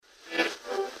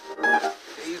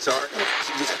No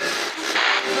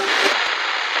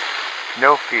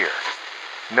fear.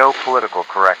 No political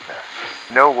correctness.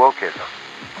 No wokeism.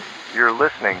 You're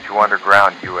listening to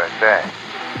Underground USA.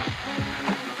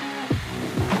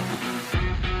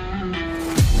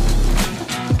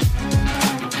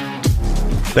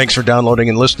 Thanks for downloading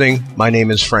and listening. My name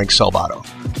is Frank Salvato.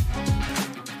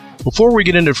 Before we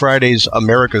get into Friday's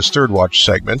America's Third Watch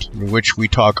segment, in which we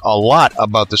talk a lot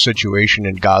about the situation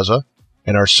in Gaza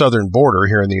and our southern border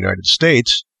here in the United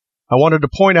States, I wanted to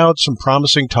point out some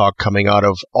promising talk coming out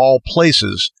of all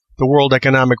places, the World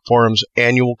Economic Forum's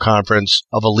annual conference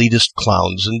of elitist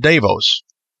clowns in Davos.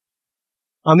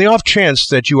 On the off chance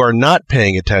that you are not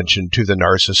paying attention to the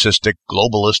narcissistic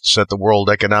globalists at the World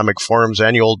Economic Forum's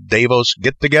annual Davos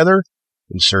get-together,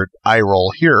 insert eye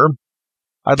roll here,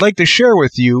 I'd like to share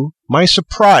with you my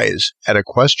surprise at a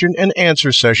question and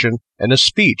answer session and a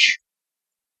speech.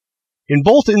 In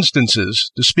both instances,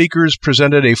 the speakers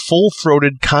presented a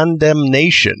full-throated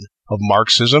condemnation of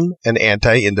Marxism and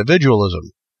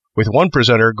anti-individualism, with one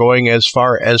presenter going as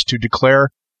far as to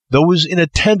declare those in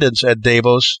attendance at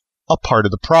Davos a part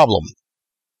of the problem.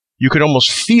 You could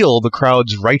almost feel the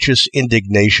crowd's righteous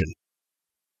indignation.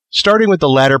 Starting with the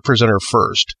latter presenter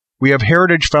first, we have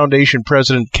Heritage Foundation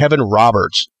President Kevin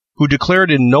Roberts, who declared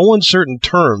in no uncertain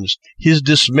terms his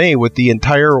dismay with the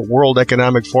entire World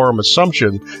Economic Forum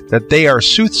assumption that they are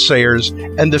soothsayers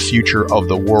and the future of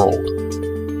the world.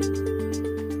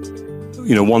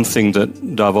 You know, one thing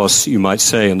that Davos, you might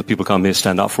say, and the people come here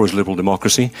stand up for, is liberal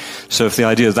democracy. So if the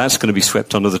idea that's going to be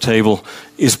swept under the table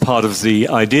is part of the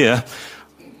idea,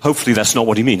 hopefully that's not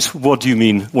what he means. What do you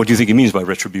mean? What do you think he means by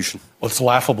retribution? Well, it's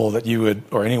laughable that you would,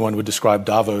 or anyone would describe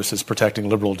Davos as protecting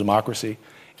liberal democracy.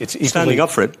 It's equally, standing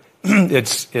up for it.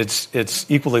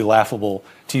 It's equally laughable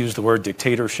to use the word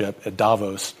dictatorship at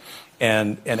Davos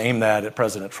and aim that at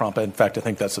President Trump. In fact, I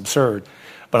think that's absurd.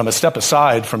 But I'm going to step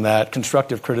aside from that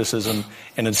constructive criticism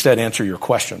and instead answer your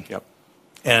question. Yep.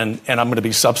 And I'm going to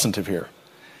be substantive here.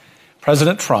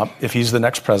 President Trump, if he's the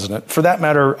next president, for that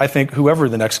matter, I think whoever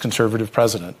the next conservative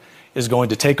president is going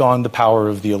to take on the power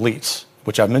of the elites,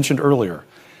 which I've mentioned earlier.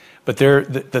 But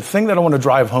the thing that I want to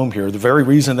drive home here, the very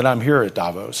reason that I'm here at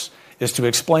Davos, is to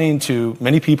explain to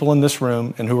many people in this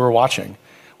room and who are watching,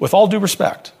 with all due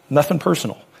respect, nothing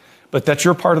personal, but that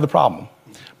you're part of the problem.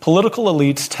 Political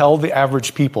elites tell the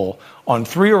average people on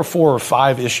 3 or 4 or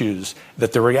 5 issues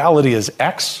that the reality is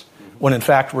X, when in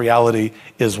fact reality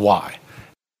is Y.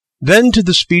 Then to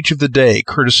the speech of the day,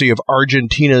 courtesy of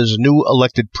Argentina's new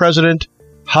elected president,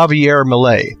 Javier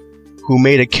Milei, who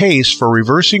made a case for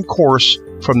reversing course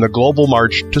from the global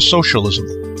march to socialism.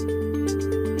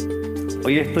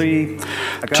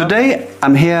 Today,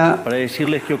 I'm here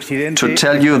to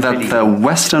tell you that the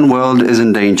Western world is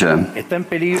in danger.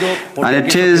 And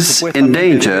it is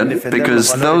endangered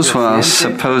because those who are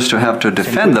supposed to have to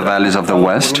defend the values of the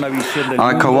West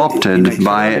are co-opted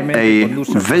by a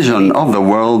vision of the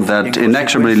world that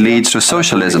inexorably leads to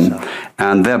socialism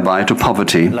and thereby to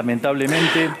poverty.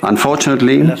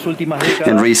 Unfortunately,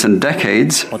 in recent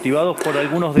decades,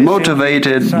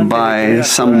 motivated by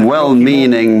some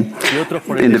well-meaning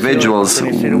individuals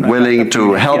willing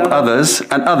to help others,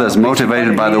 and others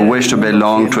motivated by the wish to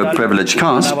belong to a privileged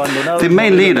caste, the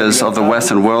main leaders of the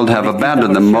Western world have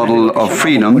abandoned the model of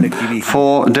freedom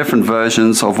for different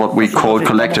versions of what we call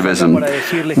collectivism.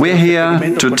 We're here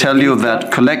to tell you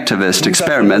that collectivist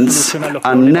experiments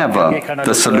are never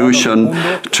the solution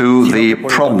to the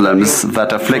problems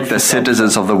that afflict the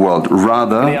citizens of the world.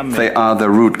 Rather, they are the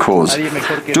root cause.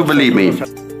 Do believe me.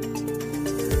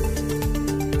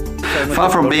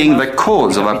 Far from being the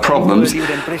cause of our problems,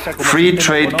 free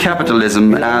trade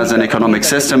capitalism as an economic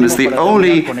system is the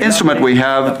only instrument we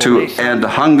have to end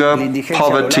hunger,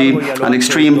 poverty, and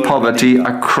extreme poverty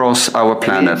across our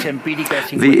planet.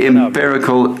 The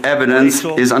empirical evidence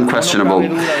is unquestionable.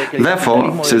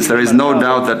 Therefore, since there is no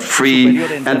doubt that free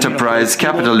enterprise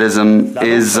capitalism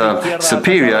is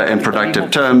superior in productive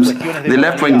terms, the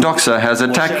left-wing doxa has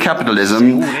attacked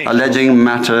capitalism, alleging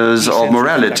matters of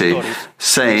morality,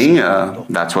 saying,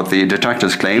 that's what the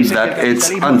detractors claim, that it's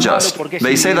unjust.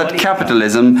 They say that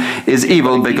capitalism is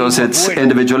evil because it's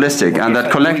individualistic and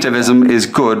that collectivism is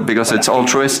good because it's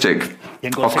altruistic.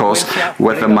 of course,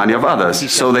 with the money of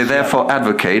others. So they therefore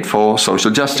advocate for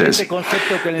social justice.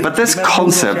 But this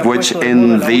concept, which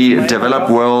in the developed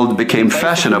world became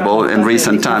fashionable in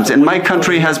recent times, in my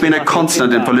country has been a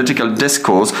constant in political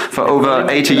discourse for over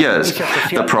 80 years.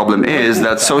 The problem is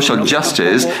that social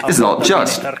justice is not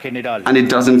just, and it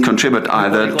doesn't contribute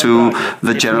either to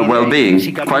the general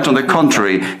well-being. Quite on the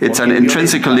contrary, it's an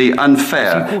intrinsically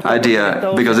unfair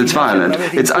idea because it's violent.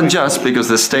 It's unjust because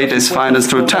the state is financed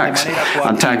through tax.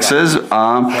 and taxes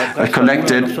are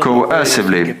collected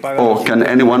coercively. Or can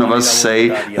any one of us say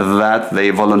that they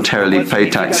voluntarily pay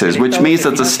taxes? Which means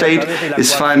that the state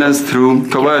is financed through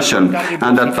coercion,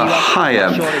 and that the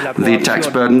higher the tax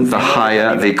burden, the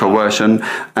higher the coercion,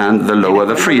 and the lower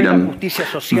the freedom.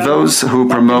 Those who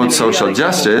promote social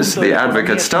justice, the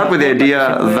advocates, start with the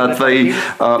idea that the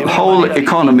whole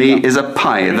economy is a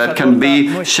pie that can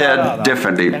be shared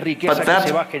differently. But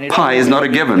that pie is not a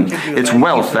given. It's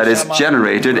wealth that is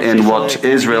generated in what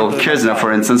Israel Kirzner,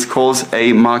 for instance, calls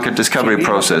a market discovery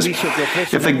process.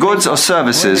 If the goods or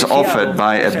services offered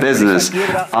by a business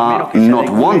are not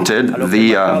wanted,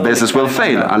 the business will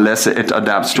fail unless it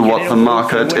adapts to what the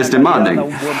market is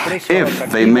demanding.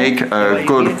 If they make a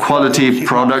good quality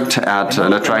product at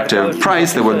an attractive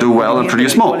price, they will do well and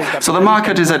produce more. So the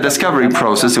market is a discovery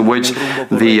process in which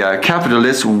the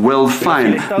capitalists will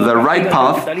find the right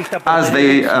path as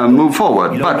they move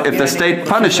forward. But if the state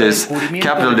punishes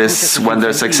capitalists when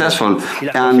they're successful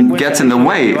and gets in the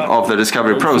way of the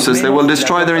discovery process, they will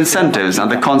destroy their incentives,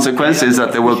 and the consequence is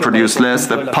that they will produce less,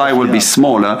 the pie will be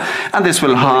smaller, and this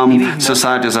will harm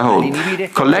society as a whole.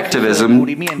 Collectivism,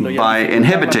 by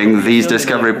inhibiting these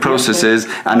discovery processes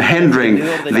and hindering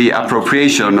the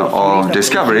appropriation of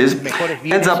discoveries,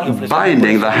 ends up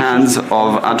binding the hands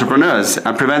of entrepreneurs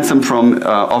and prevents them from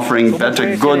offering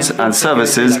better goods and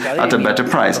services at a better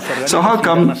price. So how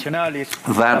come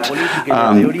that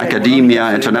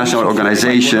academia, international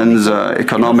organizations,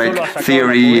 economic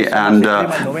theory and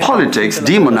politics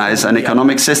demonize an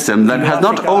economic system that has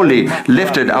not only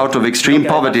lifted out of extreme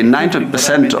poverty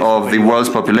 90% of the world's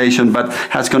population, but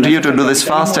has continued to do this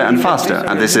faster and faster,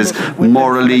 and this is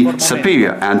morally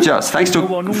superior and just. Thanks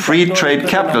to free trade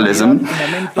capitalism,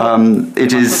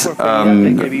 it is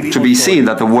to be seen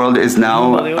that the world is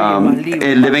now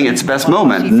living its best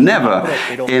moment. Never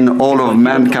in all of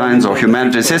mankind's or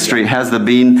humanity's history has there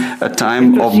been a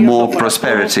time of more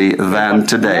prosperity than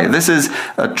today. This is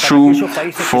true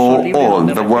for all.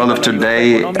 The world of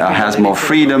today has more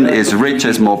freedom, is rich,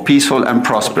 is more peaceful and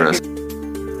prosperous.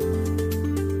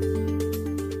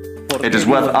 It is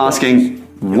worth asking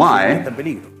why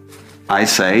I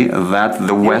say that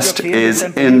the West is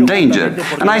endangered.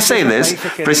 And I say this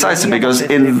precisely because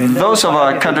in those of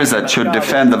our countries that should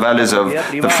defend the values of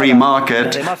the free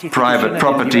market, private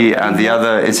property and the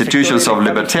other institutions of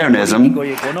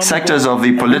libertarianism, sectors of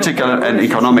the political and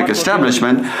economic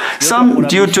establishment, some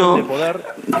due to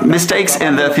mistakes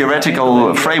in their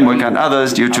theoretical framework and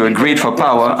others due to a greed for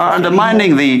power, are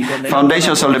undermining the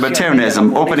foundations of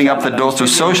libertarianism, opening up the doors to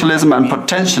socialism and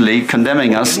potentially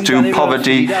condemning us to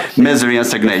poverty, misery and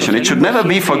stagnation. It should never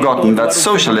be forgotten that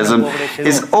socialism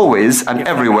is always and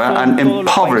everywhere an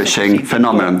impoverishing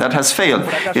phenomenon that has failed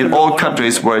in all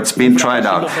countries where it's been tried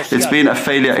out. It's been a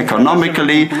failure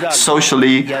economically,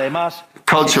 socially,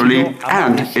 culturally,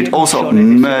 and it also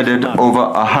murdered over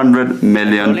 100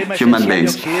 million human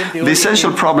beings. The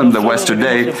essential problem in the West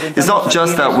today is not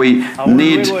just that we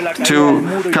need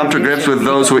to come to grips with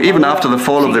those who, even after the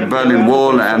fall of the Berlin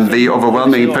Wall and the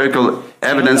overwhelming empirical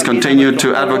evidence, continue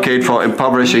to advocate for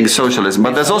impoverishing socialism.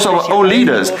 But there's also our own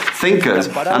leaders, thinkers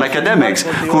and academics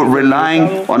who,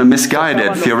 relying on a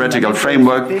misguided theoretical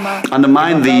framework,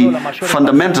 undermine the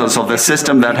fundamentals of the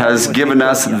system that has given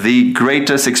us the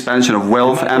greatest expansion of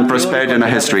wealth and prosperity in our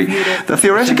history. The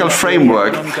theoretical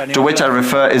framework to which I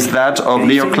refer is that of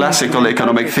neoclassical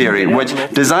economic theory, which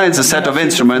designs a set of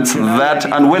instruments that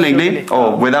unwillingly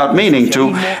or without meaning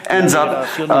to ends up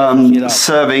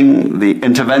serving the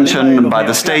intervention by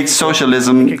the state,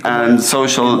 socialism and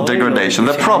social degradation.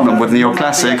 The problem with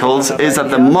neoclassicals is that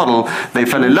the model they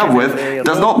fell in love with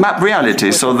does not map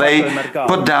reality, so they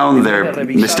put down their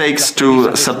mistakes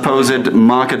to supposed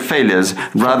market failures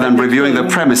rather than reviewing the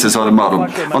premises of the model.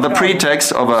 On the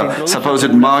pretext of a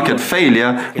supposed market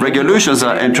failure, regulations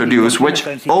are introduced which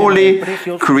only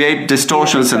create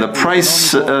distortions in the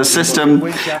price system,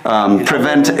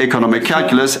 prevent economic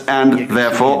calculus and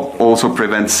therefore also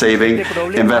prevent saving,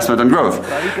 investment and growth.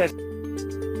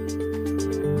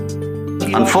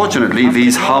 Unfortunately,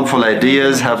 these harmful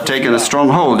ideas have taken a strong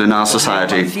hold in our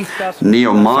society.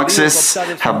 Neo-Marxists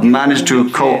have managed to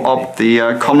co-opt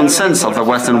the common sense of the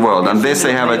Western world, and this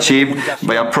they have achieved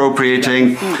by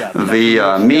appropriating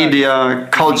the media,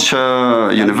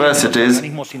 culture, universities,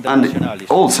 and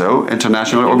also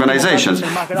international organizations.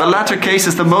 The latter case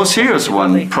is the most serious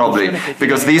one, probably,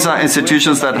 because these are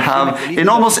institutions that have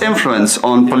enormous influence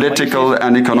on political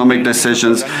and economic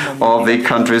decisions of the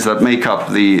countries that make up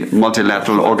the multilateral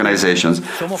multilateral organizations.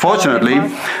 Fortunately,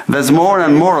 there's more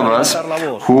and more of us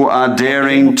who are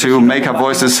daring to make our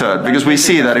voices heard, because we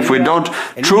see that if we don't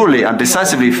truly and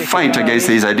decisively fight against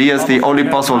these ideas, the only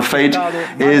possible fate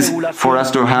is for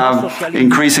us to have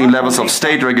increasing levels of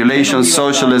state regulation,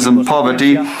 socialism,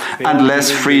 poverty, and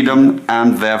less freedom,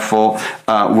 and therefore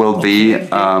will be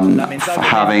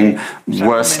having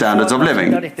worse standards of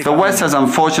living. The West has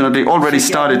unfortunately already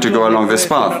started to go along this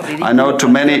path. I know to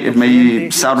many it may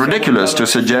sound ridiculous to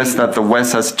suggest that the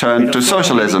West has turned to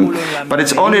socialism, but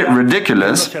it's only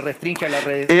ridiculous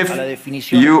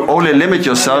if you only limit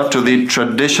yourself to the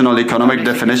traditional economic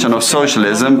definition of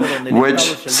socialism, which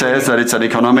says that it's an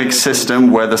economic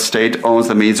system where the state owns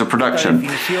the means of production.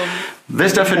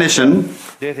 This definition,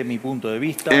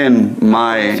 in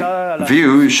my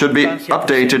view, should be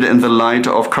updated in the light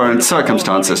of current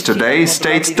circumstances. Today,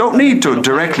 states don't need to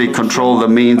directly control the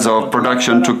means of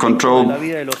production to control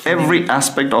every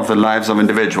aspect of the lives of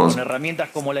individuals.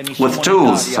 With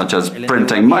tools such as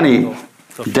printing money,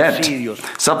 debt,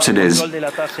 subsidies,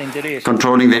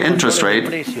 controlling the interest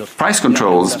rate, price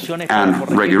controls,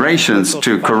 and regulations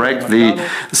to correct the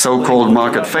so-called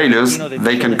market failures,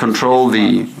 they can control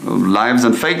the lives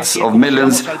and fates of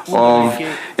millions of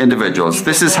individuals.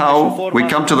 This is how we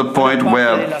come to the point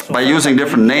where, by using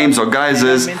different names or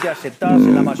guises,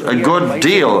 a good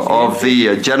deal of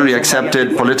the generally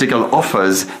accepted political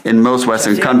offers in most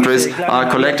Western countries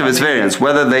are collectivist variants,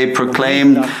 whether they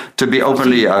proclaim to be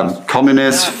openly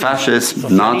communist, fascists,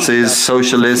 Nazis,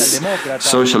 socialists,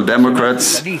 social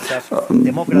democrats,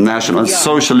 national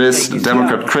socialists,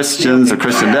 Democrat Christians,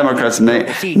 Christian Democrats,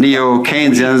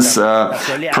 neo-Keynesians,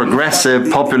 progressive,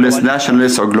 populist,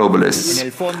 nationalists, or globalists.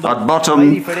 At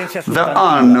bottom, there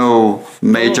are no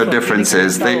major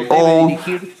differences. They all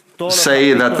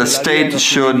say that the state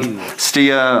should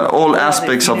steer all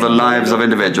aspects of the lives of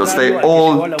individuals. They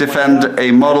all defend a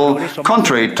model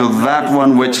contrary to that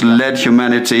one which led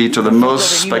humanity to the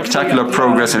most spectacular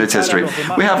progress in its history.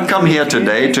 We have come here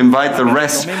today to invite the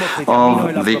rest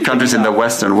of the countries in the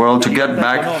Western world to get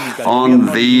back on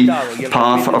the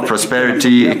path of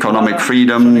prosperity, economic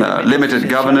freedom, limited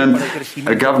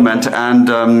government, and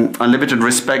unlimited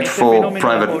respect for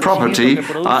private property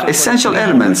are essential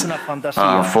elements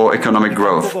for economic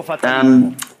growth.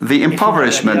 And the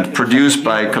impoverishment produced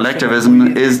by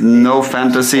collectivism is no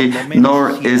fantasy,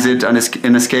 nor is it an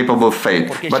inescapable fate.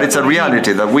 But it's a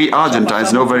reality that we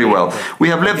Argentines know very well. We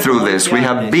have lived through this, we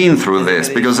have been through this,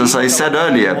 because as I said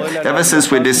earlier, ever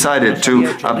since we decided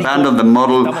to abandon the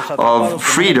model of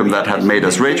freedom that had made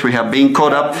us rich, we have been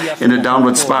caught up in a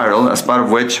downward spiral, as part of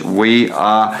which we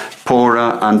are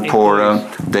poorer and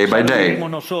poorer day by day.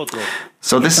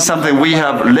 So this is something we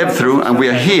have lived through, and we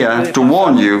are here to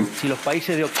warn you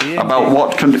about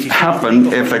what can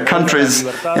happen if the countries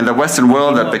in the Western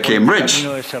world that became rich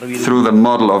through the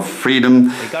model of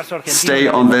freedom stay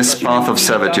on this path of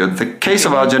servitude. The case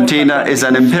of Argentina is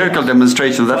an empirical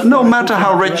demonstration that no matter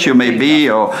how rich you may be,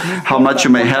 or how much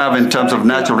you may have in terms of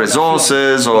natural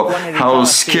resources, or how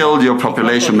skilled your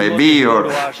population may be,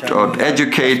 or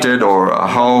educated, or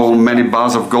how many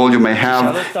bars of gold you may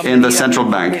have in the central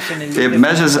bank, if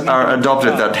measures are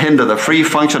adopted that hinder the free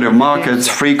functioning of markets,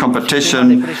 free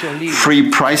competition,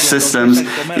 free price systems,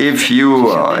 if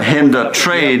you hinder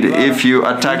trade, if you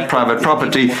attack private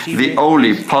property, the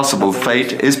only possible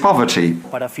fate is poverty.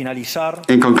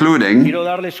 In concluding,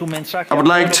 I would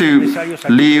like to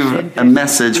leave a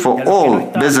message for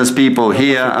all business people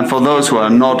here and for those who are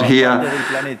not here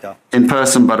in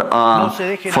person but are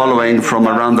following from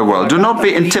around the world. Do not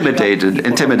be intimidated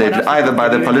either by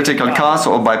the political class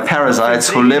or by parasites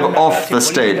who live off the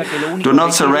state. Do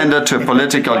not surrender to a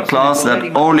political class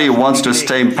that only wants to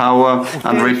stay in power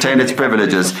and retain its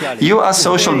privileges. You are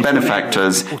social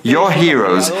benefactors. You're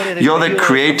heroes. You're the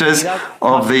creators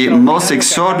of the most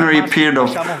extraordinary period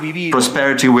of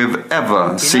prosperity we've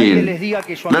ever seen.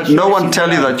 Let no one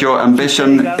tell you that your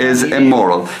ambition is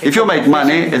immoral. If you make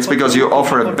money, it's because you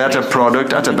offer a better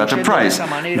product at a better price,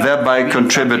 thereby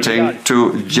contributing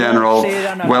to general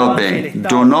well-being.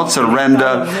 Do not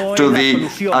surrender to the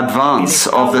advance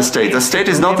of the state. The state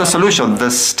is not the solution. The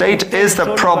state is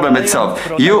the problem itself.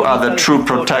 You are the true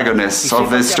protagonists of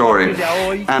this story.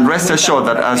 And rest assured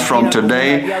that as from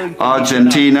today,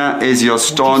 Argentina is your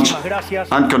staunch,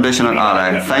 unconditional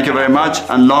ally. Thank you very much,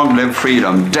 and long live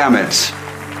freedom. Damn it.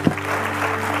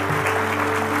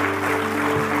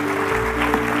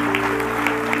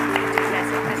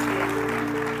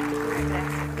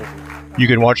 You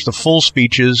can watch the full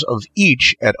speeches of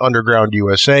each at Underground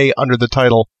USA under the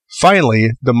title,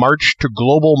 Finally, the March to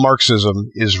Global Marxism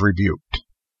is Rebuked.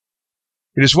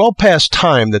 It is well past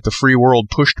time that the free world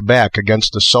pushed back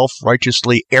against the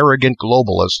self-righteously arrogant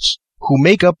globalists who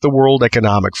make up the World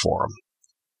Economic Forum.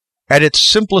 At its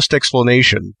simplest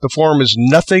explanation, the forum is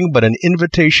nothing but an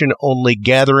invitation-only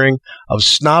gathering of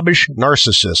snobbish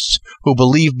narcissists who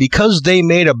believe because they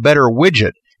made a better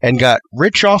widget and got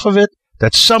rich off of it,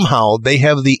 that somehow they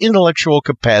have the intellectual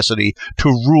capacity to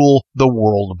rule the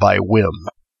world by whim.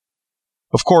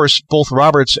 Of course, both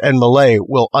Roberts and Millet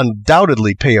will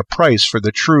undoubtedly pay a price for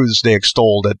the truths they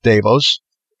extolled at Davos.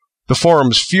 The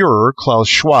forum's Führer, Klaus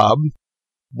Schwab,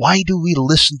 why do we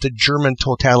listen to German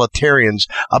totalitarians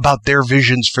about their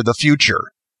visions for the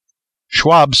future?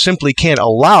 Schwab simply can't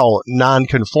allow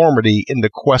nonconformity in the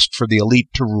quest for the elite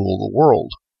to rule the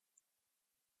world.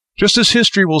 Just as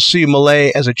history will see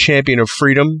Millet as a champion of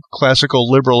freedom, classical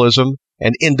liberalism,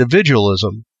 and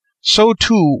individualism, so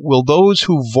too will those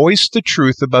who voice the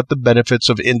truth about the benefits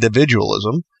of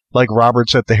individualism, like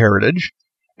Roberts at the Heritage,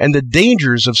 and the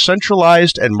dangers of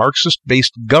centralized and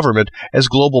Marxist-based government as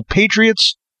global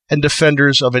patriots and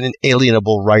defenders of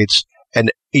inalienable rights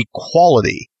and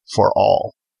equality for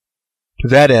all. To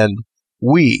that end,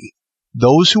 we,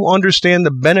 those who understand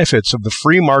the benefits of the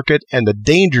free market and the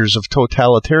dangers of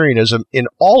totalitarianism in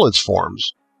all its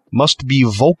forms, must be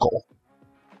vocal.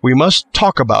 We must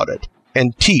talk about it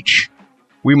and teach.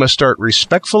 We must start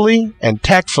respectfully and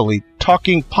tactfully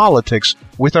talking politics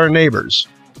with our neighbors.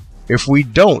 If we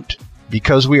don't,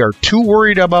 because we are too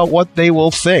worried about what they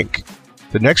will think,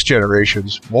 the next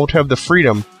generations won't have the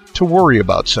freedom to worry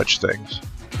about such things.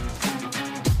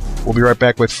 We'll be right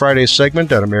back with Friday's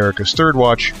segment on America's Third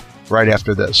Watch right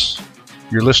after this.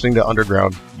 You're listening to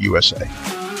Underground USA.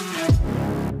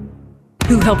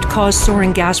 Who helped cause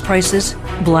soaring gas prices?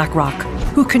 BlackRock.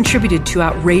 Who contributed to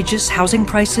outrageous housing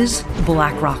prices?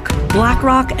 BlackRock.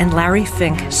 BlackRock and Larry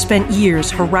Fink spent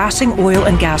years harassing oil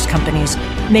and gas companies,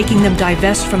 making them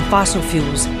divest from fossil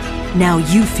fuels. Now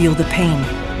you feel the pain.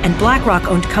 And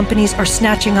BlackRock-owned companies are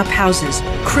snatching up houses,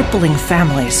 crippling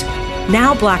families.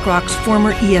 Now BlackRock's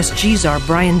former ESG czar,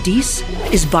 Brian Deese,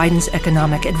 is Biden's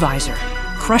economic advisor,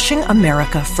 crushing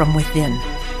America from within.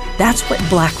 That's what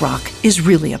BlackRock is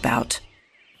really about.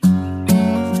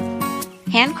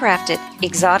 Handcrafted,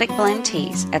 exotic blend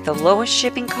teas at the lowest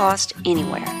shipping cost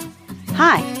anywhere.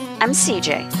 Hi, I'm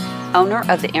CJ, owner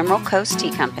of the Emerald Coast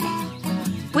Tea Company.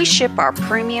 We ship our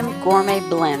premium gourmet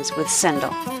blends with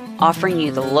Sendle, offering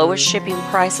you the lowest shipping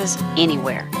prices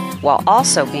anywhere, while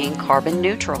also being carbon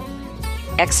neutral.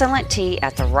 Excellent tea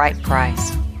at the right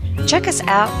price. Check us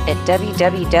out at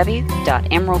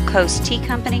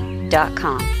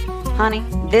www.emeraldcoastteacompany.com. Honey,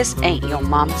 this ain't your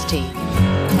mama's tea.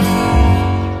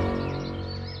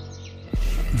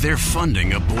 They're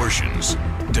funding abortions,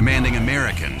 demanding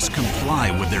Americans comply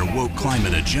with their woke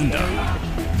climate agenda.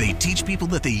 They teach people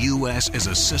that the U.S. is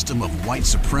a system of white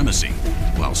supremacy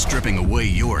while stripping away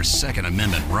your Second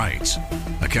Amendment rights.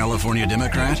 A California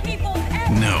Democrat?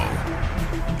 No.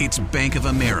 It's Bank of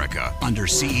America under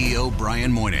CEO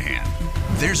Brian Moynihan.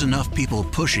 There's enough people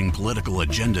pushing political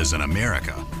agendas in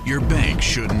America. Your bank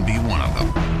shouldn't be one of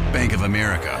them. Bank of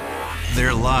America.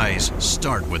 Their lies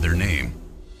start with their name.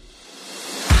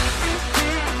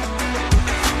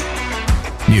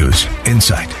 News,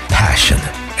 insight, passion.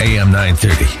 AM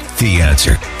 930, The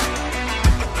Answer.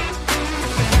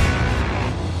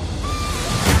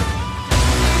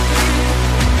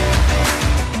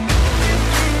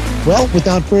 Well,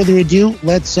 without further ado,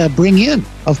 let's bring in,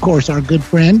 of course, our good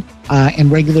friend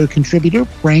and regular contributor,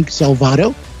 Frank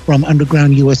Salvato from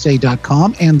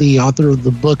UndergroundUSA.com and the author of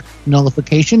the book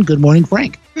Nullification. Good morning,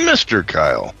 Frank. Mr.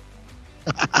 Kyle.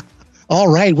 All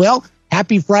right. Well,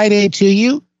 happy Friday to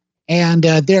you. And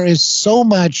there is so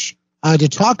much to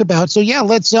talk about. So, yeah,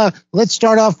 let's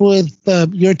start off with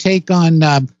your take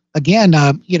on, again,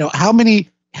 how many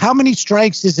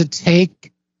strikes does it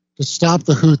take to stop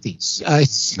the Houthis?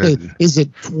 Is it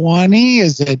 20?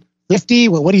 Is it 50?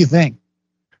 What do you think?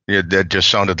 Yeah, that just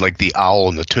sounded like the owl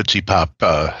in the Tootsie Pop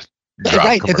drop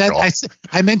right. commercial.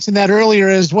 I mentioned that earlier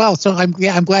as well. So I'm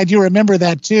glad you remember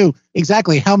that too.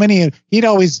 Exactly. How many? He'd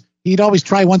always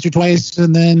try once or twice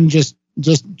and then just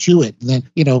chew it, and then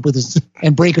with his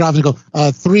and break it off and go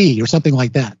 3 or something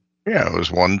like that. Yeah, it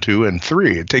was 1, 2, and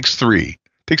 3. It takes 3.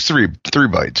 Takes three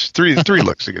bites. Three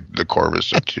looks like the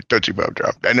Corvus Tootsie Pop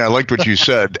drop. And I liked what you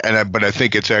said, but I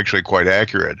think it's actually quite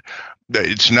accurate.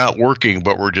 It's not working,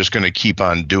 but we're just going to keep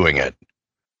on doing it.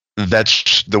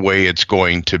 That's the way it's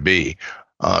going to be.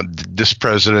 This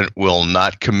president will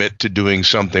not commit to doing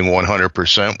something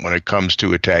 100% when it comes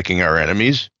to attacking our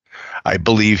enemies. I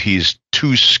believe he's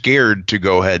too scared to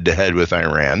go head to head with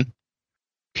Iran.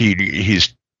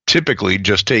 He's typically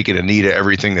just taken a knee to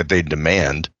everything that they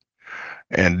demand.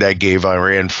 And that gave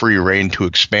Iran free rein to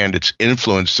expand its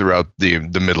influence throughout the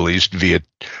Middle East via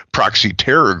proxy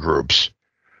terror groups.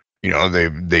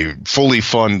 They fully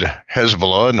fund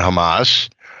Hezbollah and Hamas.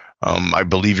 I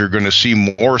believe you're going to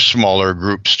see more smaller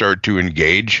groups start to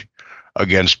engage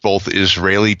against both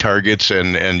Israeli targets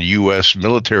and U.S.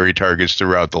 military targets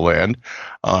throughout the land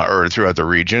or throughout the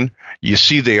region. You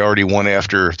see, they're going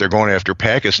after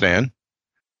Pakistan.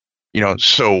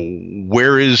 So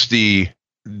where is the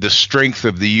strength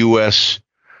of the U.S.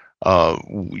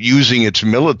 Using its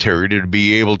military to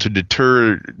be able to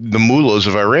deter the mullahs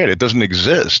of Iran? It doesn't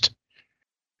exist.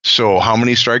 So how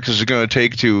many strikes is it going to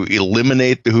take to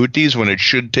eliminate the Houthis when it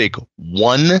should take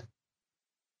one?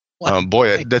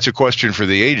 Boy, that's a question for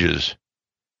the ages.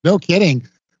 No kidding.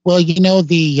 Well,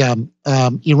 the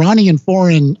Iranian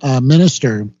foreign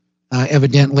minister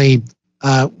evidently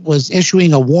was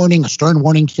issuing a stern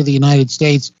warning to the United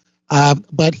States.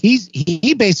 But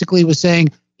he basically was saying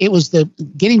it was the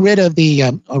getting rid of the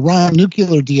Iran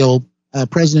nuclear deal.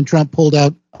 President Trump pulled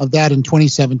out of that in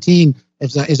 2017,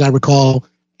 as I recall,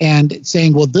 and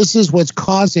saying, well, this is what's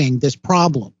causing this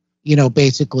problem,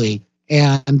 basically.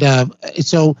 And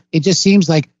so it just seems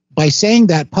like by saying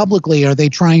that publicly, are they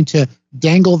trying to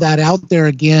dangle that out there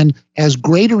again as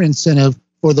greater incentive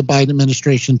for the Biden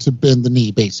administration to bend the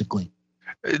knee, basically?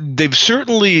 They've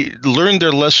certainly learned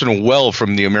their lesson well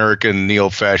from the American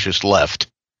neo-fascist left.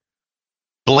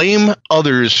 Blame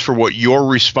others for what you're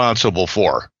responsible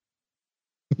for.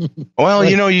 Well,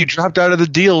 you dropped out of the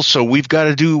deal, so we've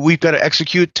got to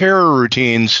execute terror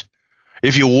routines.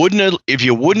 If you wouldn't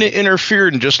have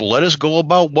interfered and just let us go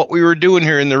about what we were doing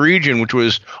here in the region, which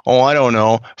was,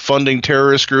 funding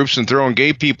terrorist groups and throwing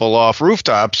gay people off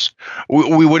rooftops,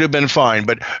 we would have been fine.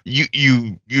 But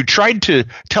you tried to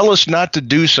tell us not to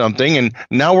do something, and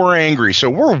now we're angry. So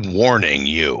we're warning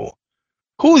you.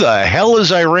 Who the hell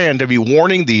is Iran to be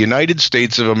warning the United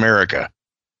States of America?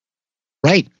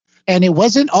 Right. And it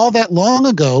wasn't all that long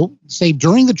ago, say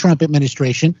during the Trump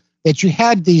administration, that you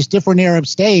had these different Arab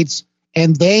states,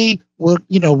 and they were,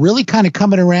 really kind of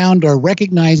coming around or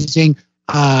recognizing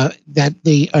that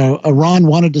the Iran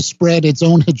wanted to spread its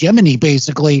own hegemony,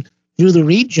 basically, through the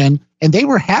region. And they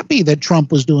were happy that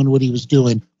Trump was doing what he was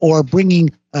doing, or bringing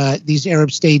these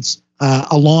Arab states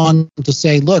along to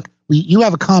say, look, you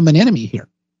have a common enemy here.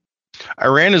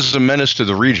 Iran is a menace to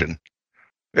the region.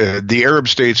 The Arab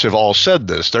states have all said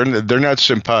this. They're not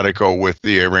simpatico with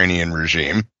the Iranian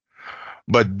regime.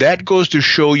 But that goes to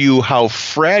show you how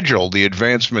fragile the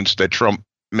advancements that Trump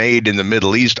made in the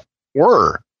Middle East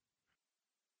were.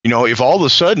 If all of a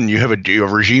sudden you have a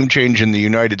regime change in the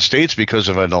United States because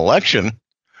of an election,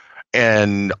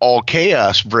 and all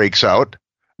chaos breaks out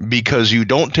because you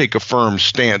don't take a firm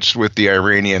stance with the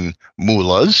Iranian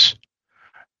mullahs,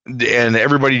 and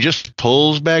everybody just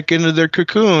pulls back into their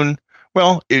cocoon,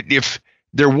 well, if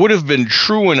there would have been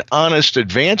true and honest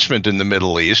advancement in the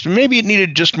Middle East, maybe it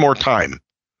needed just more time.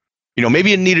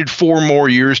 Maybe it needed 4 more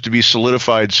years to be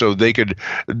solidified so they could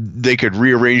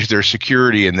rearrange their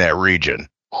security in that region.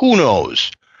 Who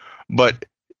knows? But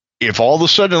if all of a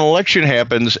sudden an election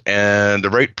happens and the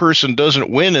right person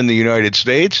doesn't win in the United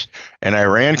States and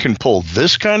Iran can pull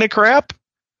this kind of crap,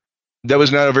 that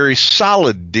was not a very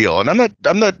solid deal. And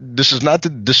I'm not this is not to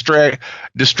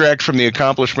distract from the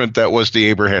accomplishment that was the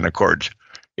Abraham Accords.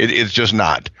 It's just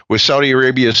not. With Saudi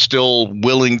Arabia still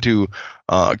willing to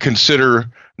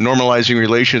consider normalizing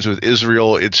relations with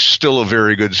Israel, it's still a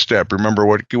very good step. Remember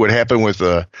what happened with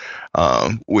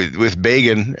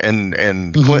Begin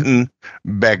and Clinton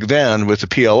back then with the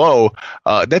PLO.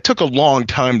 That took a long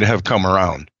time to have come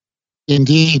around.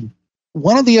 Indeed.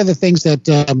 One of the other things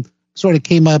that sort of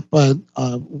came up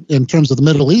in terms of the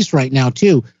Middle East right now,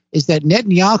 too, is that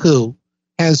Netanyahu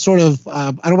has sort of,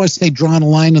 I don't want to say drawn a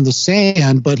line in the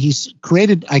sand, but he's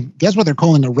created, I guess what they're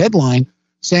calling a red line,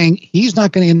 saying he's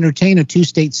not going to entertain a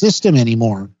two-state system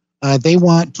anymore. They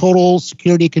want total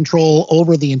security control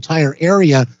over the entire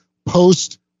area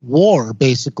post-war,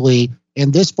 basically.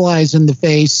 And this flies in the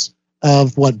face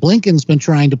of what Blinken's been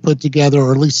trying to put together,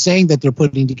 or at least saying that they're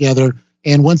putting together.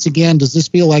 And once again, does this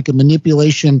feel like a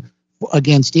manipulation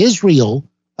against Israel?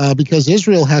 Because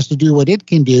Israel has to do what it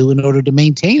can do in order to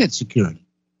maintain its security.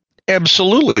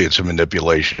 Absolutely, it's a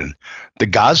manipulation. The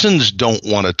Gazans don't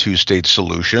want a two-state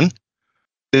solution.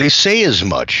 They say as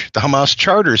much. The Hamas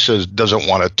charter doesn't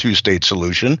want a two-state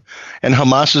solution, and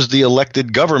Hamas is the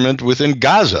elected government within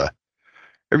Gaza.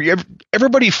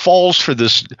 Everybody falls for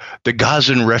this, the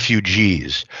Gazan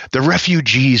refugees, the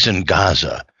refugees in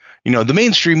Gaza. The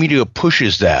mainstream media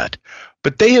pushes that,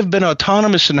 but they have been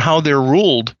autonomous in how they're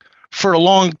ruled for a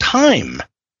long time.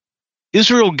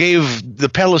 Israel gave the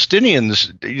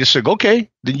Palestinians, you said, okay,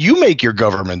 then you make your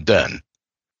government then.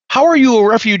 How are you a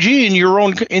refugee in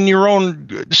your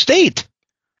own state?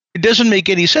 It doesn't make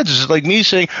any sense. It's like me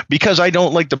saying, because I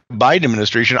don't like the Biden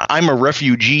administration, I'm a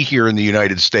refugee here in the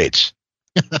United States.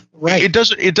 Right.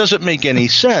 It doesn't make any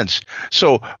sense.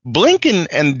 So Blinken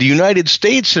and the United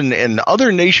States and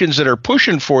other nations that are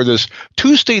pushing for this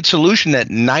two-state solution that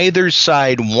neither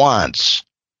side wants.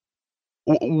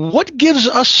 What gives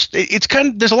us,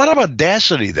 there's a lot of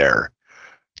audacity there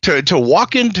to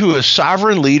walk into a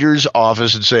sovereign leader's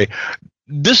office and say,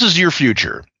 this is your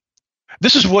future.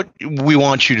 This is what we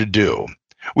want you to do.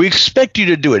 We expect you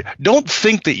to do it. Don't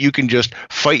think that you can just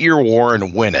fight your war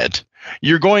and win it.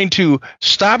 You're going to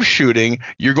stop shooting.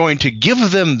 You're going to give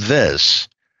them this,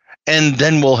 and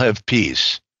then we'll have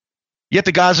peace. Yet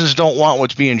the Gazans don't want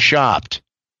what's being shopped.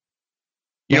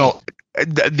 You know,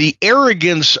 the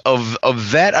arrogance of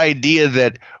that idea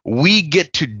that we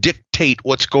get to dictate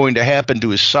what's going to happen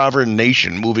to a sovereign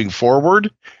nation moving forward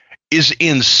is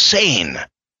insane.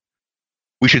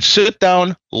 We should sit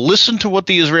down, listen to what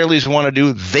the Israelis want to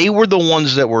do. They were the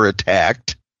ones that were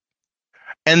attacked.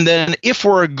 And then if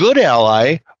we're a good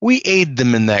ally, we aid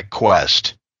them in that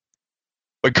quest.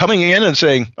 But coming in and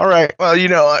saying, all right, well,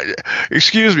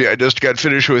 excuse me, I just got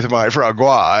finished with my foie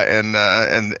gras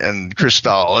and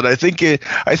Cristal, and I think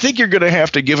you're going to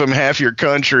have to give them half your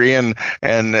country and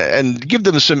give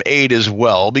them some aid as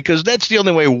well, because that's the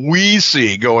only way we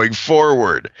see going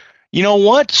forward. You know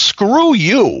what? Screw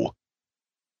you.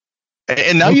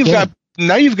 And now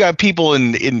you've got people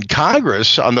in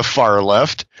Congress on the far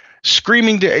left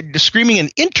screaming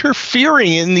and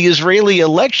interfering in the Israeli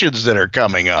elections that are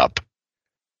coming up.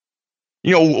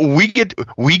 You know, we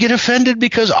get offended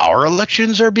because our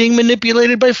elections are being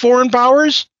manipulated by foreign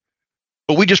powers,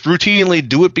 but we just routinely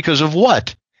do it because of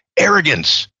what?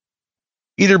 Arrogance.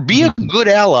 Either be a good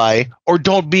ally or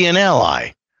don't be an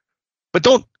ally. But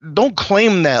don't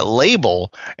claim that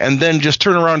label and then just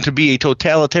turn around to be a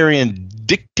totalitarian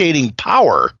dictating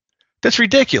power. That's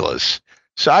ridiculous.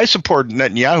 So I support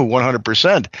Netanyahu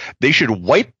 100%. They should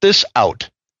wipe this out.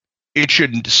 It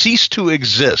should cease to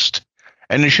exist.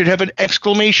 And it should have an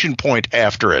exclamation point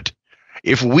after it.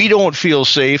 If we don't feel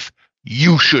safe,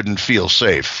 you shouldn't feel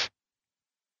safe.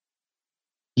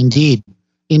 Indeed.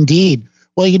 Indeed.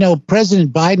 Well,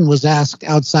 President Biden was asked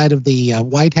outside of the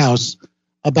White House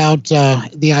about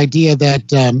the idea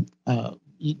that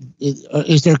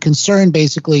is there concern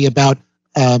basically about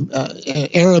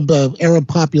Arab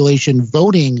population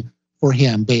voting for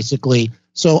him, basically.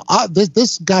 So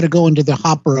this got to go into the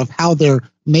hopper of how they're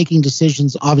making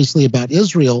decisions, obviously, about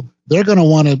Israel. They're going to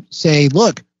want to say,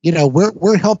 look,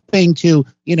 we're helping to,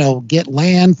 get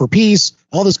land for peace,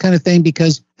 all this kind of thing,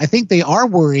 because I think they are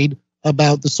worried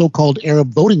about the so-called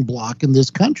Arab voting bloc in this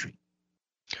country.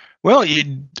 Well,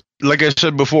 like I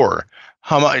said before,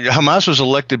 Hamas was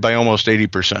elected by almost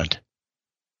 80%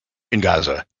 in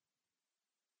Gaza.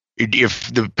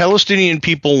 If the Palestinian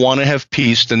people want to have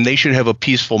peace, then they should have a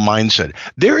peaceful mindset.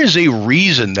 There is a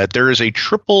reason that there is a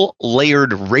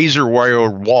triple-layered razor wire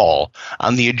wall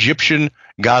on the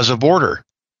Egyptian-Gaza border.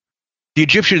 The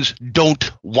Egyptians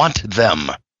don't want them.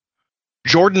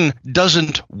 Jordan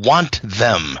doesn't want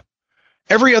them.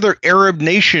 Every other Arab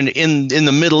nation in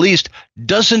the Middle East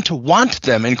doesn't want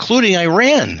them, including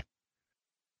Iran.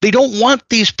 They don't want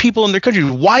these people in their country.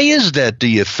 Why is that, do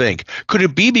you think? Could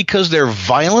it be because they're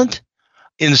violent,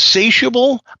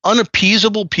 insatiable,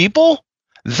 unappeasable people?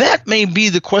 That may be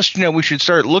the question that we should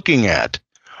start looking at.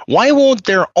 Why won't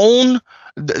their own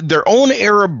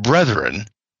Arab brethren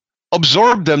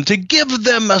absorb them to give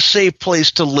them a safe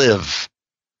place to live?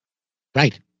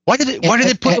 Right. Why did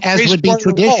they put up as would be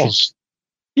tradition? Walls?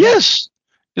 Yes.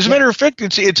 As a matter of fact,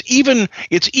 it's even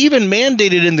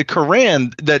mandated in the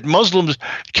Quran that Muslims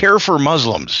care for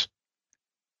Muslims.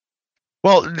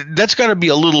 Well, that's got to be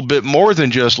a little bit more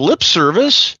than just lip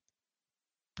service.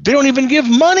 They don't even give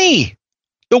money.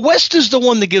 The West is the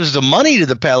one that gives the money to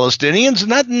the Palestinians,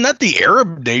 not the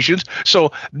Arab nations.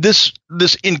 So this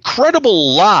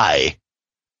incredible lie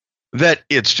that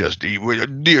it's just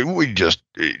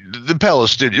the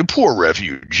Palestinian poor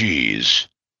refugees.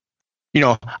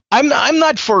 I'm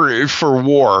not for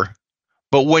war,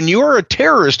 but when you're a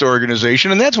terrorist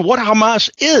organization, and that's what Hamas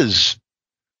is.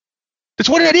 That's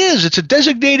what it is. It's a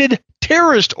designated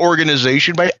terrorist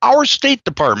organization by our State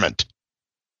Department.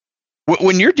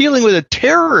 When you're dealing with a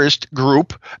terrorist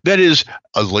group that is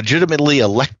a legitimately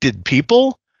elected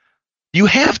people, you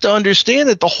have to understand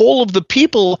that the whole of the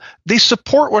people, they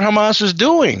support what Hamas is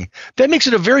doing. That makes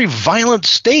it a very violent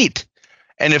state.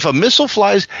 And if a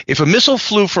missile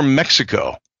flew from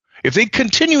Mexico if they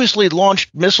continuously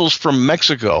launched missiles from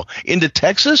Mexico into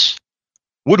Texas,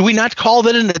 would we not call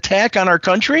that an attack on our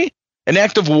country? An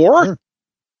act of war?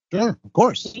 Sure, of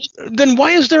course. Then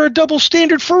why is there a double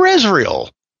standard for Israel?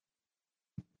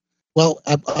 Well,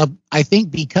 I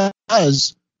think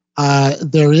because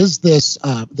there is this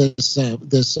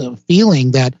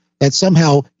feeling that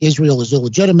somehow Israel is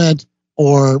illegitimate,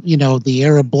 or the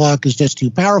Arab bloc is just too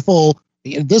powerful.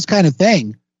 This kind of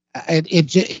thing.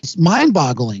 It's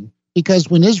mind-boggling, because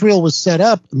when Israel was set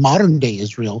up, modern-day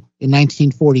Israel in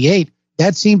 1948,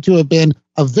 that seemed to have been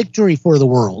a victory for the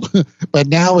world. But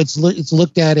now it's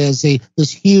looked at as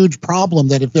this huge problem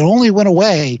that if it only went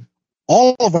away,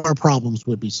 all of our problems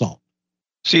would be solved.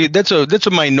 See, that's a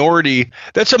minority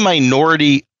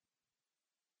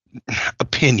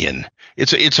opinion.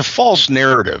 It's a false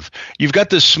narrative. You've got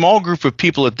this small group of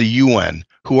people at the UN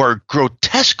who are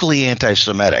grotesquely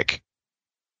anti-Semitic,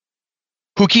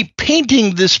 who keep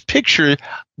painting this picture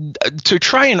to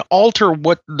try and alter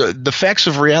what the facts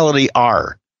of reality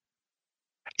are.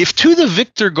 If to the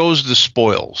victor goes the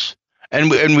spoils,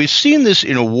 and we've seen this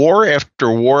in war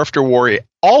after war after war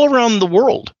all around the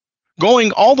world,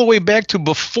 going all the way back to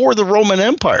before the Roman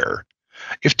Empire.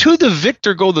 If to the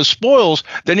victor go the spoils,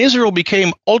 then Israel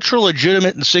became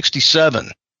ultra-legitimate in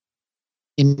 1967.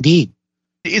 Indeed.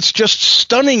 It's just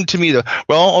stunning to me that,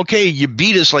 well, okay, you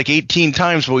beat us like 18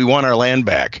 times, but we want our land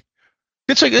back.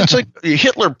 It's like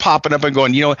Hitler popping up and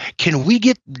going, can we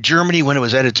get Germany when it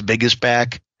was at its biggest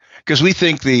back? Because we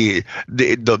think the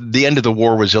end of the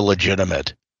war was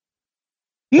illegitimate.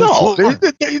 No,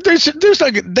 there's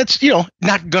that's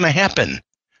not going to happen.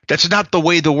 That's not the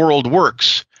way the world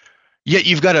works. Yet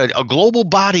you've got a global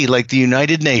body like the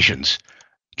United Nations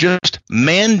just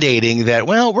mandating that,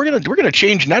 well, we're gonna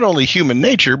change not only human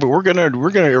nature, but we're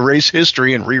gonna erase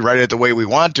history and rewrite it the way we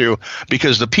want to,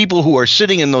 because the people who are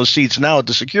sitting in those seats now at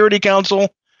the Security Council,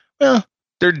 well,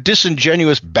 they're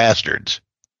disingenuous bastards.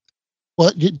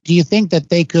 Well, do you think that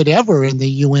they could ever in the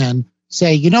UN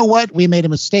say, you know what, we made a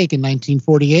mistake in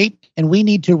 1948 and we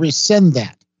need to rescind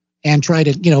that and try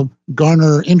to,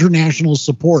 garner international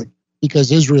support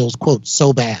because Israel's, quote,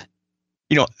 so bad?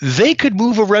 They could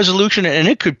move a resolution and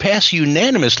it could pass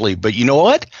unanimously, but you know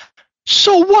what?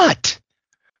 So what?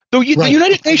 The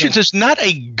United Nations is not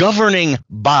a governing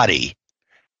body.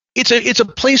 It's a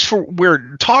place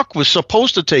where talk was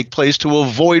supposed to take place to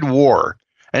avoid war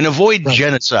and avoid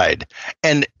genocide.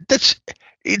 And it's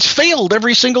failed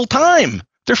every single time.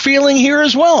 They're failing here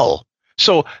as well.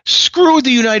 So screw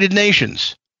the United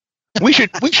Nations. We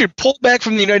should pull back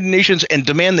from the United Nations and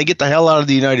demand they get the hell out of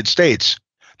the United States.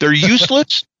 They're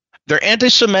useless, they're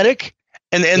anti-Semitic,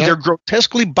 and they're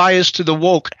grotesquely biased to the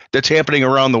woke that's happening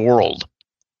around the world.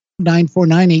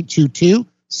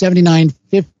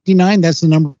 949-822-7959. That's the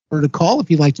number to call if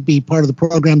you'd like to be part of the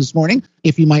program this morning.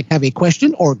 If you might have a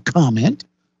question or comment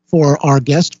for our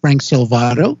guest, Frank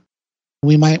Salvato,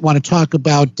 we might want to talk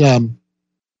about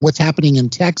what's happening in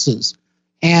Texas.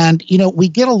 And, we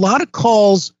get a lot of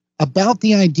calls about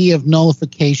the idea of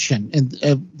nullification, and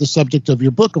the subject of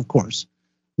your book, of course.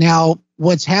 Now,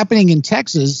 what's happening in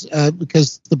Texas,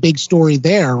 because the big story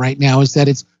there right now is that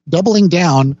it's doubling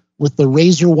down with the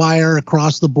razor wire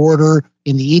across the border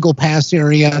in the Eagle Pass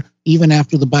area, even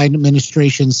after the Biden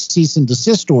administration's cease and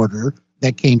desist order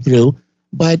that came through.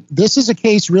 But this is a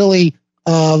case really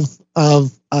of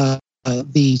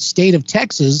the state of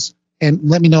Texas, and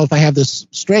let me know if I have this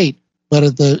straight,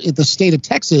 but the state of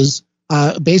Texas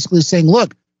basically saying,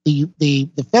 look,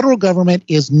 the federal government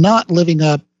is not living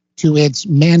up to its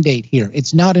mandate here.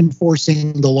 It's not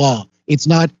enforcing the law. It's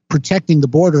not protecting the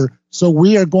border. So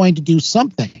we are going to do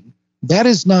something. That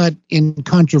is not in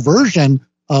contravention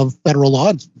of federal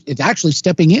law. It's actually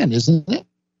stepping in, isn't it?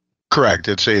 Correct.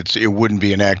 It wouldn't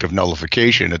be an act of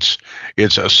nullification. It's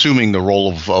assuming the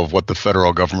role of what the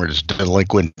federal government is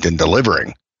delinquent in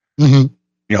delivering.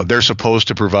 Mm-hmm. They're supposed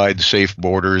to provide safe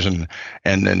borders and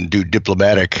then do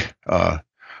diplomatic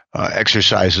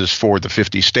exercises for the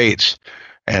 50 states.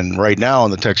 And right now on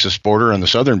the Texas border and the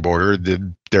southern border,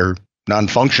 they're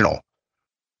non-functional.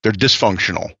 They're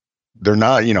dysfunctional. They're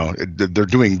not, they're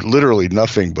doing literally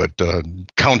nothing but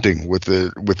counting with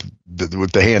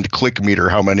the hand click meter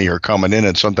how many are coming in,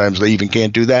 and sometimes they even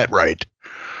can't do that right.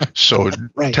 So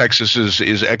Texas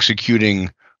is executing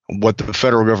what the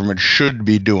federal government should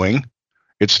be doing.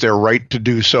 It's their right to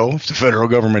do so. If the federal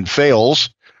government fails,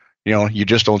 you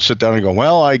just don't sit down and go,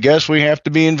 well, I guess we have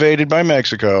to be invaded by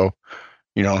Mexico.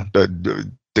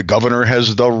 The governor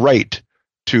has the right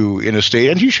to, in a state,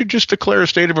 and he should just declare a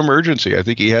state of emergency. I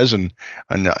think he has on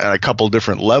a couple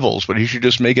different levels, but he should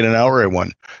just make it an outright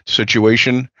one.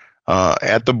 Situation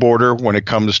at the border when it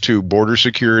comes to border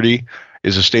security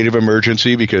is a state of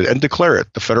emergency and declare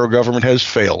it. The federal government has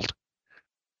failed.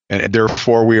 And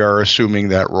therefore, we are assuming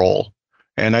that role.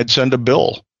 And I'd send a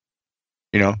bill.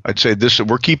 I'd say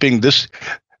we're keeping this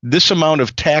amount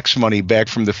of tax money back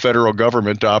from the federal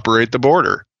government to operate the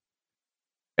border.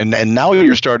 And now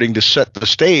you're starting to set the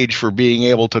stage for being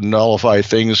able to nullify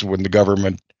things when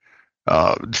the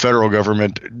federal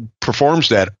government performs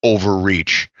that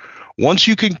overreach. Once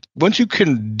you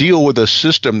can deal with a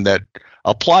system that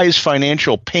applies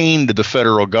financial pain to the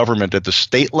federal government at the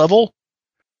state level,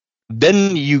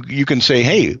 then you can say,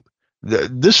 hey,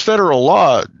 this federal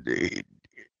law,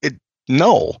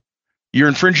 no, you're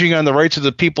infringing on the rights of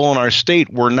the people in our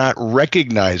state. We're not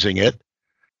recognizing it,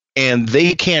 and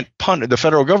they can't the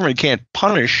federal government can't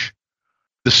punish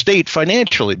the state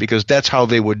financially because that's how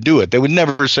they would do it. They would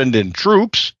never send in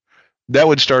troops. That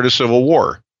would start a civil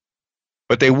war.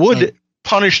 But they would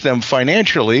punish them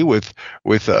financially with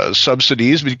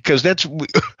subsidies because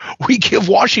we give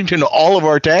Washington all of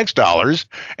our tax dollars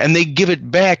and they give it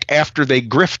back after they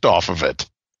grift off of it.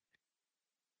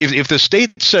 If the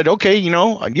state said, okay,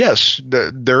 yes,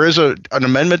 there is an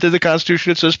amendment to the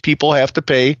Constitution that says people have to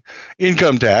pay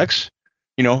income tax.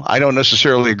 I don't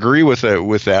necessarily agree with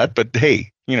that, but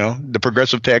hey, the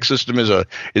progressive tax system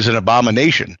is an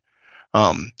abomination.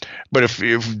 But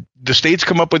if the states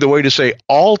come up with a way to say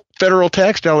all federal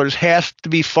tax dollars have to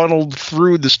be funneled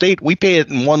through the state, we pay it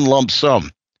in one lump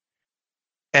sum.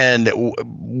 And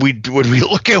when we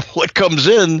look at what comes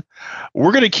in,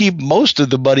 we're going to keep most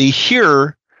of the money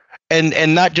here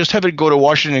and not just have it go to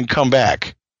Washington and come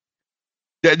back.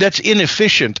 That's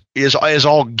inefficient is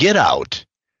all get out.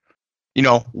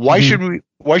 Why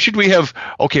should we have,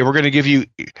 okay, we're going to give you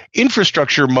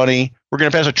infrastructure money. We're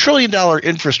going to pass $1 trillion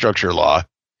infrastructure law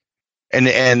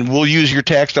and we'll use your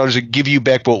tax dollars to give you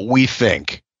back what we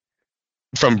think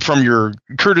from your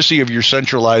courtesy of your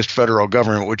centralized federal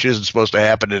government, which isn't supposed to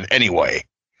happen in any way.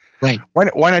 Right.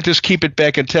 Why not just keep it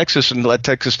back in Texas and let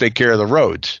Texas take care of the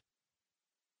roads?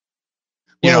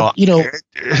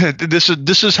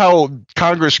 This is how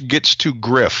Congress gets to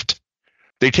grift.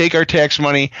 They take our tax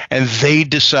money and they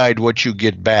decide what you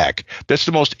get back. That's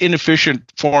the most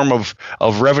inefficient form of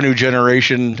revenue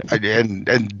generation,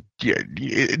 and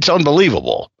it's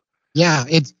unbelievable. Yeah,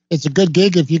 it's a good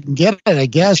gig if you can get it, I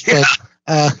guess.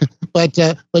 But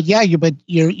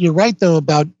you're right though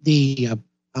about the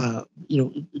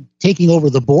taking over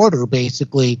the border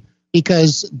basically,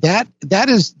 because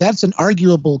that's an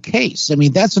arguable case. I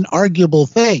mean, that's an arguable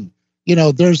thing.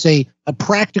 There's a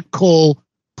practical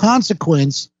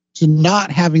consequence to not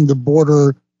having the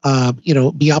border,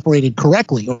 be operated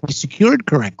correctly or be secured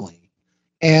correctly.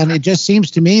 And it just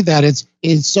seems to me that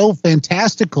it's so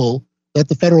fantastical that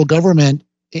the federal government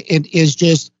is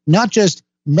just not just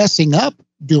messing up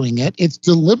doing it, it's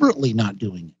deliberately not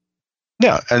doing it.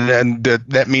 Yeah, and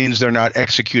that means they're not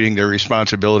executing their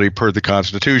responsibility per the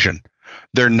Constitution.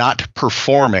 They're not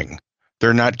performing.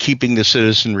 They're not keeping the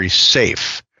citizenry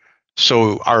safe.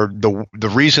 So the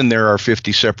reason there are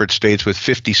 50 separate states with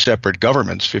 50 separate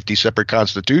governments, 50 separate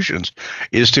constitutions,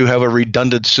 is to have a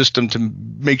redundant system to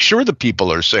make sure the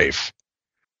people are safe.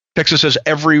 Texas has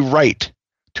every right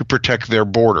to protect their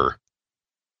border.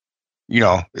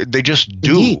 They just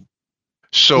do. Indeed.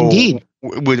 So Indeed.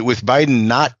 With Biden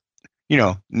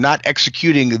not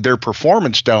executing their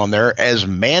performance down there as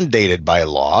mandated by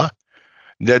law,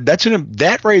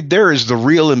 that right there is the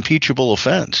real impeachable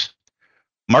offense.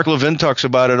 Mark Levin talks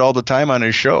about it all the time on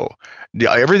his show.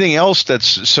 Everything else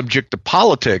that's subject to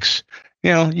politics,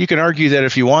 you can argue that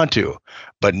if you want to,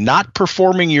 but not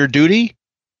performing your duty,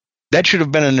 that should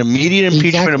have been an immediate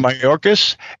impeachment of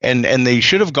Mayorkas, and they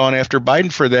should have gone after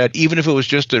Biden for that, even if it was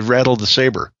just to rattle the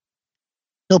saber.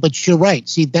 No, but you're right.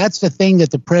 See, that's the thing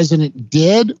that the president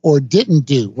did or didn't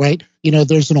do, right?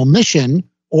 There's an omission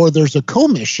or there's a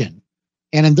commission.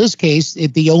 And in this case,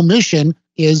 the omission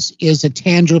is a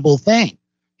tangible thing.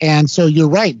 And so you're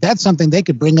right. That's something they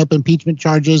could bring up impeachment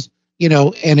charges,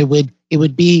 and it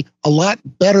would be a lot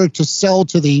better to sell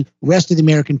to the rest of the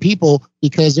American people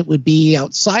because it would be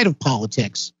outside of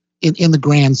politics in the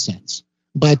grand sense.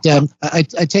 But I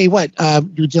tell you what,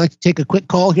 would you like to take a quick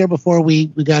call here before we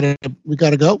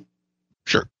gotta go?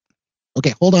 Sure.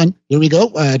 Okay, hold on. Here we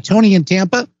go. Tony in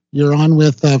Tampa, you're on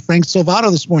with Frank Silvato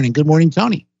this morning. Good morning,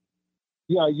 Tony.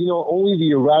 Yeah, only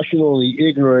the irrationally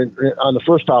ignorant on the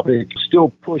first topic still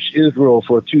push Israel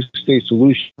for a two-state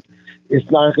solution. It's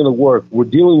not going to work. We're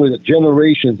dealing with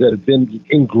generations that have been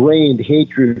ingrained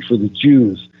hatred for the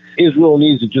Jews. Israel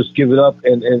needs to just give it up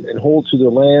and hold to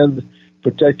their land,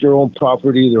 protect their own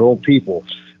property, their own people.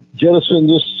 Jettison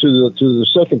this to the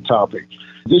second topic.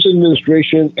 This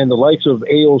administration and the likes of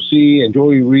AOC and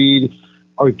Joy Reid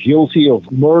are guilty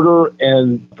of murder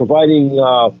and providing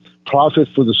profit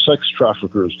for the sex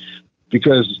traffickers,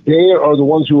 because they are the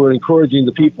ones who are encouraging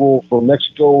the people from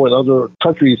Mexico and other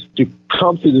countries to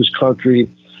come to this country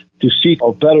to seek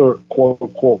a better, quote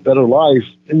unquote, better life,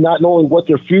 and not knowing what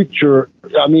their future.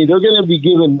 I mean, they're going to be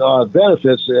given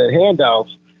benefits and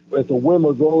handouts at the whim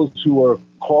of those who are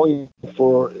calling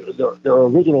for their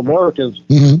original Americans.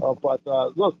 Mm-hmm. But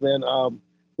look, man,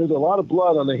 there's a lot of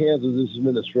blood on the hands of this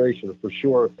administration, for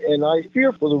sure. And I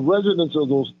fear for the residents of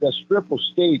that strip of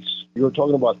states. You're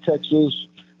talking about Texas,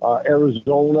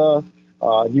 Arizona,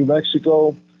 New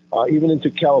Mexico, even into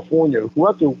California, who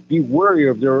have to be wary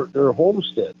of their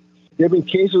homestead. There have been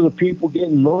cases of people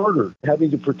getting murdered,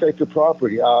 having to protect their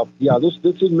property.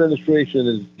 This administration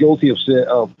is guilty of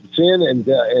sin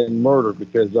and murder,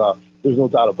 because there's no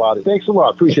doubt about it. Thanks a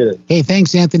lot. Appreciate it. Hey,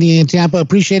 thanks, Anthony in Tampa.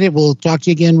 Appreciate it. We'll talk to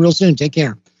you again real soon. Take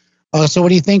care. So what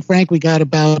do you think, Frank? We got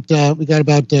about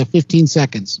 15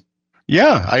 seconds.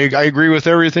 Yeah, I agree with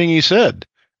everything he said,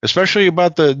 especially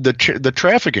about the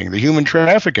trafficking, the human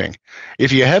trafficking.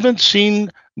 If you haven't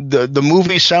seen the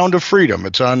movie Sound of Freedom,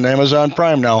 it's on Amazon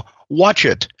Prime now. Watch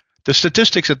it. The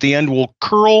statistics at the end will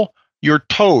curl your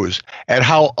toes at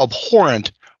how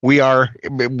abhorrent we are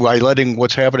by letting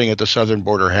what's happening at the southern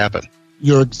border happen.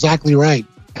 You're exactly right.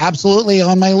 Absolutely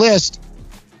on my list.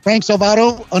 Frank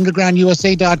Salvato,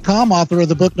 undergroundusa.com, author of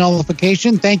the book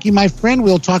Nullification. Thank you, my friend.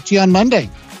 We'll talk to you on Monday.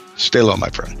 Stay low, my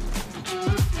friend.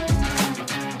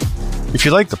 If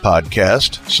you like the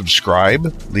podcast,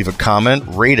 subscribe, leave a comment,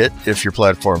 rate it if your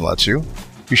platform lets you.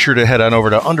 Be sure to head on over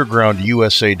to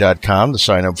undergroundusa.com to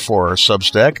sign up for our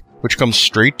Substack, which comes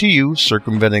straight to you,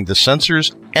 circumventing the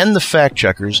censors and the fact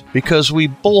checkers, because we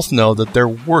both know that they're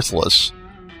worthless,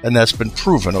 and that's been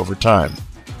proven over time.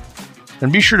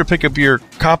 And be sure to pick up your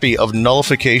copy of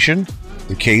Nullification,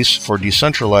 the case for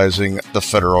decentralizing the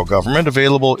federal government,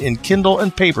 available in Kindle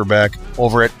and paperback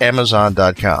over at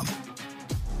Amazon.com.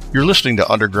 You're listening to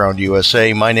Underground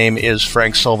USA. My name is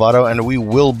Frank Salvato, and we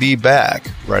will be back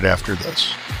right after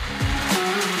this.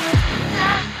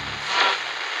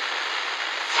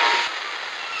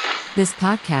 This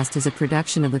podcast is a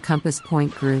production of the Compass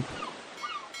Point Group.